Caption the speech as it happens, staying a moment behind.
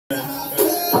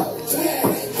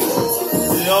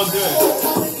all good.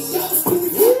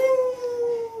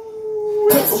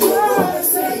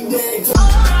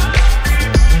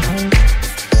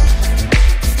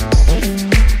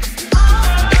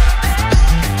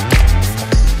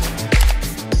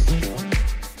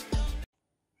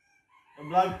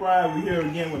 Black Pride, we're here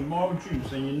again with more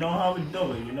juice, and you know how we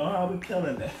do it, you know how we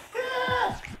killing it.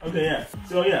 Okay, yeah.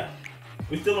 So yeah,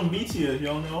 we're still on BTS,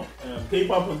 y'all know.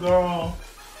 K-pop girl.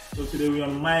 So today we're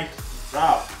on mic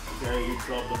drop. Okay, you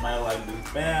drop the mic like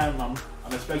this. Bam. I'm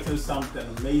expecting something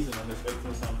amazing. I'm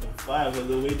expecting something fire. So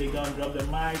the way they gonna drop the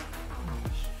mic.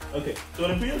 Okay. So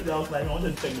the previous day I was like, I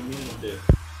wanted to check the meaning of this.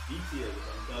 BTS.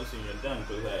 Pantanso년단,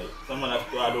 because like someone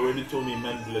had already told me it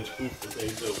meant bulletproof. Okay,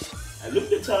 so I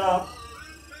looked it up.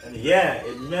 And yeah,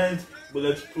 it meant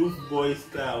bulletproof Boy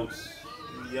Scouts.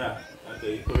 Yeah,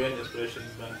 okay, Korean expression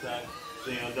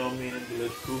Pantanso년단 meaning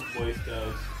bulletproof Boy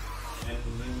Scouts. And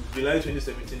in July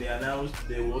 2017, they announced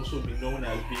they will also be known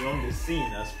as Beyond the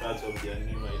Scene as part of their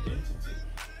new identity.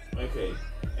 Okay,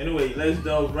 anyway, let's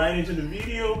delve right into the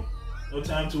video. No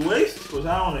time to waste, because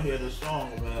I want to hear the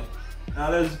song, man. Now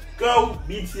let's go,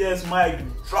 BTS mic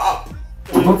drop.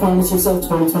 What promise yourself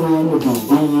 2021 would be the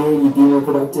year you'd be more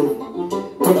productive?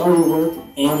 Get all your work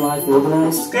and life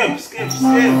organized? Skip. You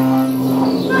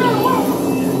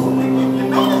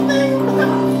know this thing?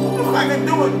 What the fuck I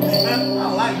do with me, man? I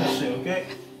like this shit, okay?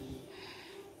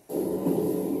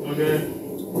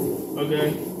 Okay.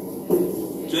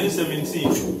 2017. It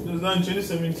was done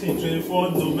 2017,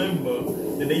 24th November.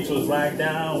 The date was right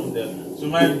down there. So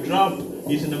my drop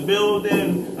is in the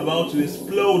building, about to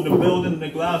explode the building in the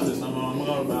glasses.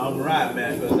 I'm right,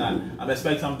 man, because I'm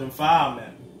expecting something fire,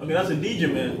 man. Okay, that's a DJ,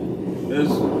 man. They're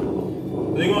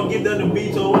gonna give them the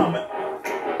beat or what, man?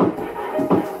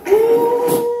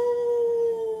 Ooh,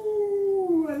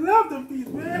 I love the beat,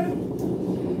 man.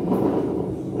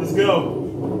 Let's go.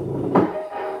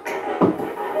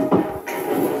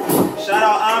 Shout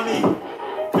out Ami,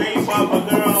 K-pop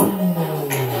girl.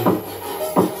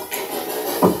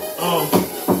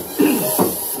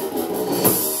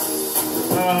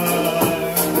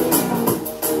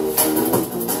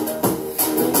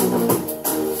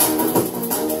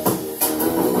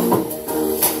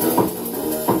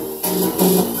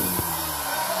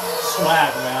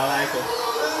 Swag, man, I like it.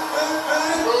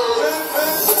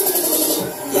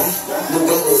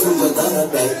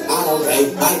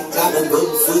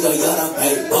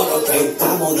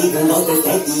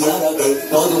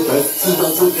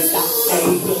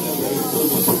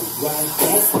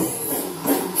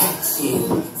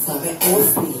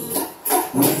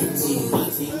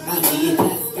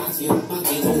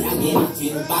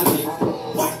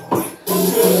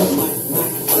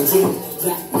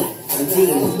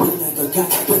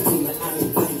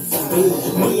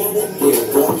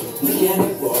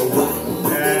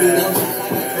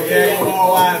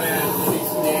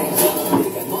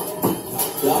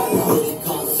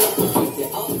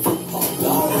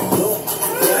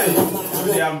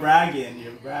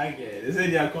 You're bragging. They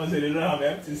said your concert, they don't have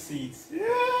empty seats. Yeah,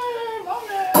 my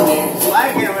man.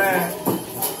 Like it, man.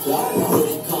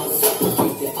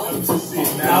 Empty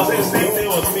seats, man. I'll say the same thing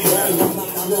with me, man.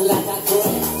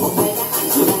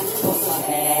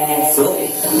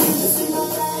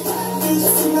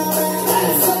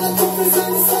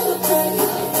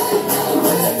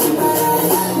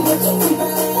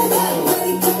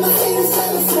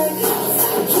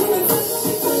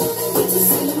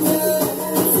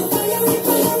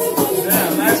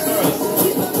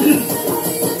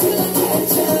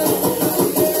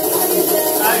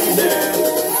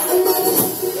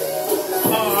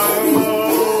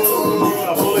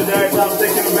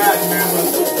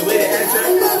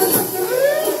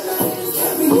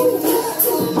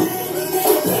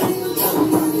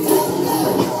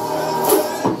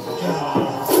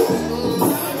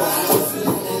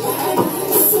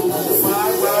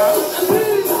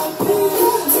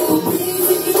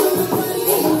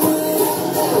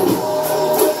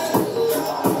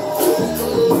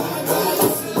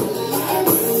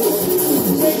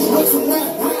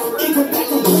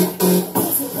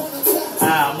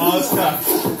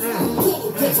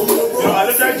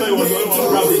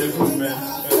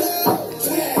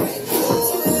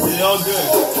 All good.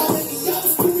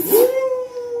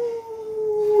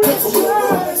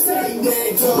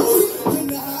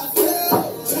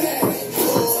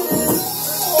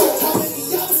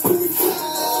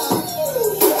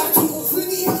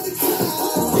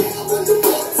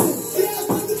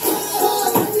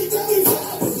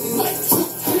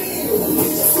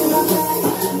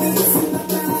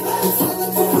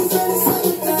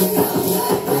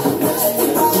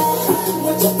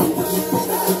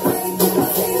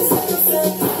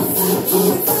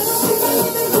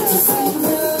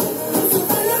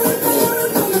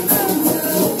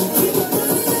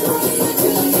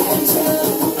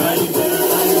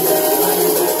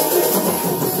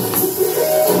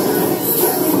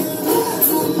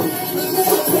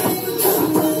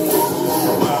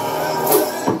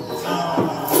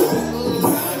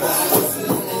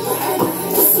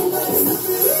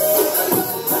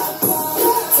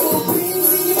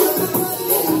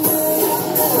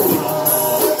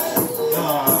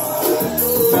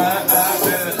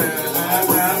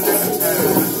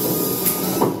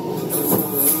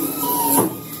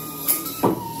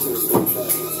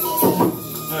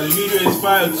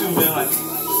 vibe too, man.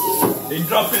 Like, they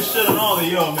dropping shit on all of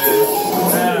y'all, man.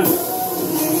 Yeah.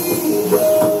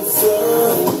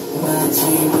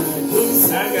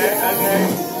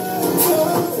 Okay.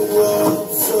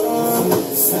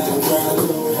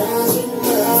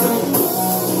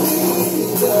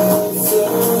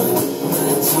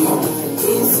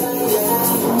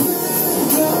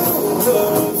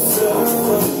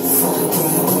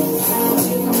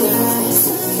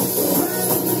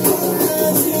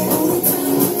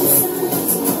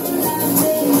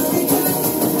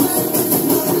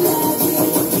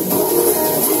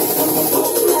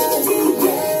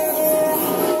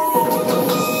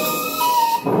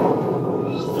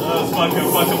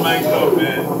 Fucking mic up,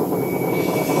 man.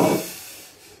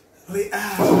 Holy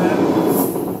ass, man.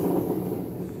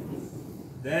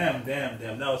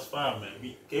 Damn. That was fire, man.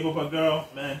 We gave up a girl,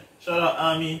 man. Shout out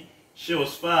Ami. She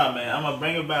was fire, man. I'm gonna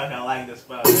bring her back. I like this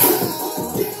fire.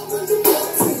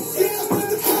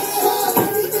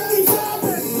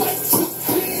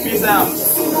 Peace out.